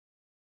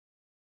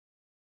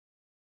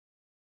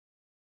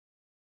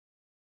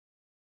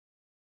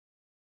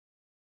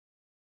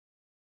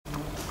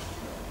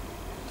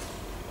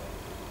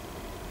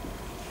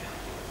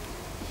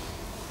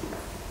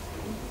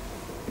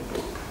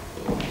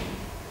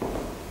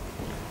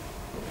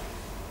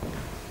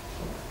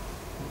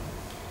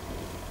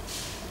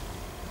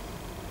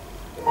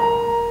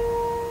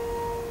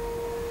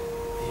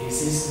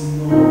is the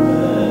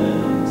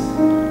moment,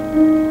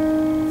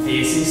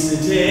 this is the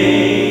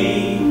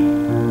day,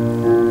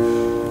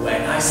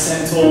 when I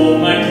sent all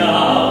my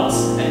doubts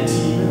and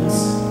demons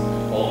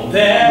on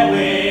their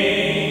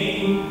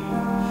way.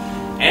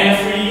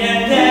 Every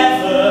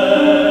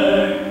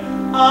endeavor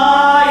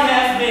I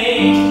have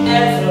made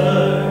ever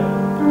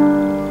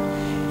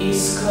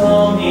is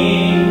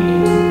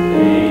coming into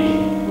play,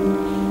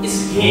 is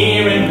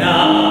here and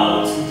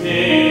now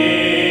today.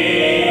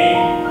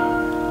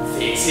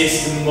 This is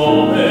the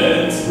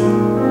moment,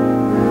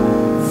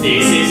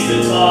 this is the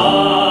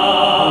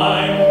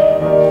time,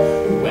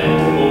 when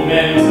the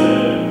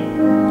momentum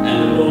and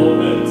the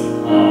moment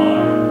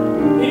are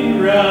in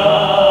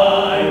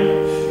rhyme.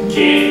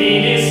 Give me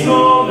this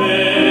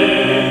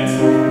moment,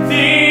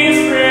 this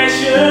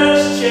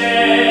precious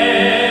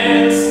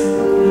chance.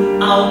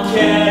 I'll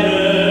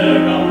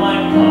gather up my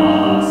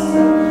past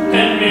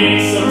and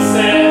make some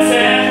sense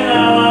at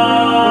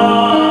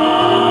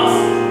last.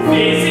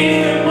 This is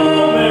the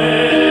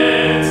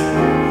moment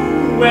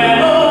when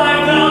all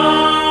I've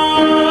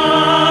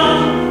done,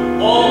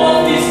 all of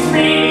this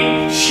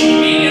dreaming,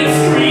 sheeping and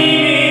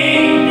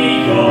screaming, be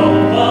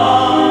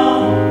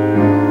gone.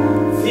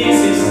 This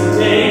is the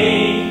day.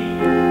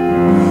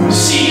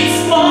 See it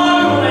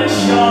sparkle and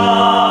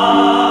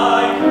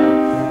shine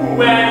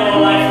when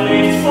all I've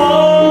lived for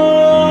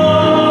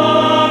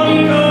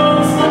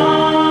becomes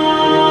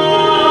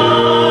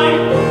mine.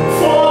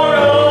 For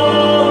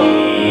all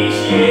these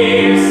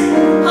years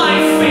I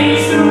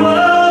faced the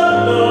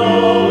world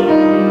alone,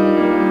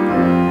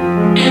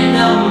 and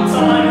now the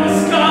time has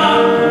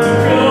come to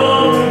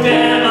prove to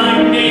them I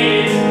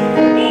made it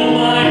all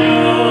my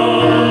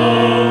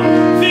own.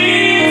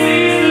 This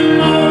is the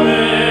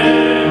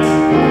moment,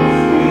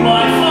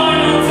 my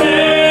final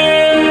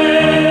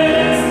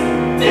test.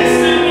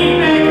 Destiny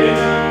record,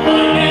 I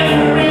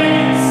never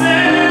read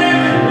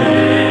second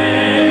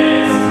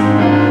best.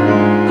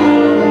 I'll go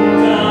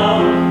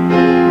down,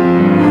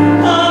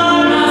 I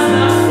must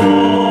not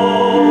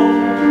fall.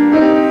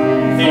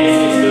 This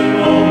is the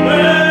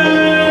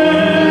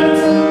moment,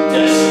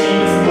 the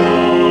sweetest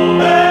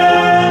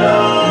moment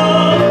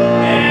of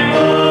them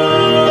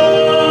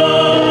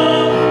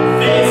all.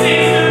 This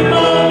is the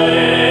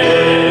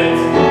moment,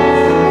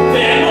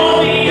 then all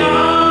the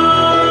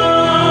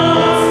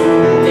odds,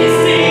 they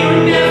stay or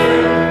never,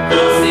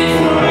 I'll stay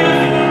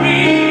forever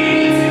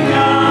with the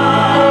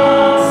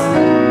gods.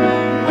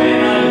 When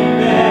I look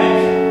back,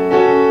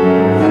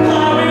 I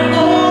will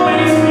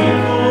always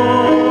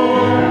recall,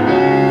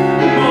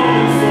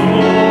 moment for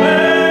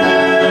moment,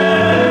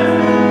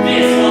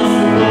 this was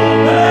the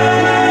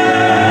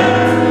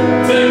moment,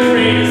 the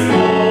greatest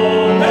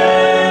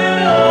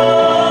moment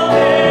of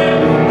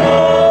them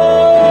all.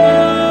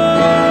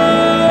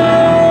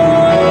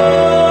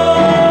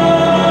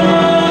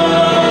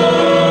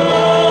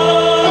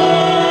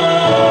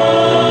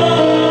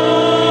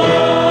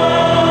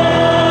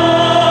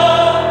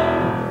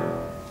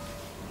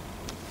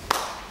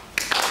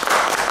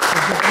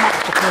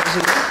 Dat is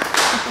een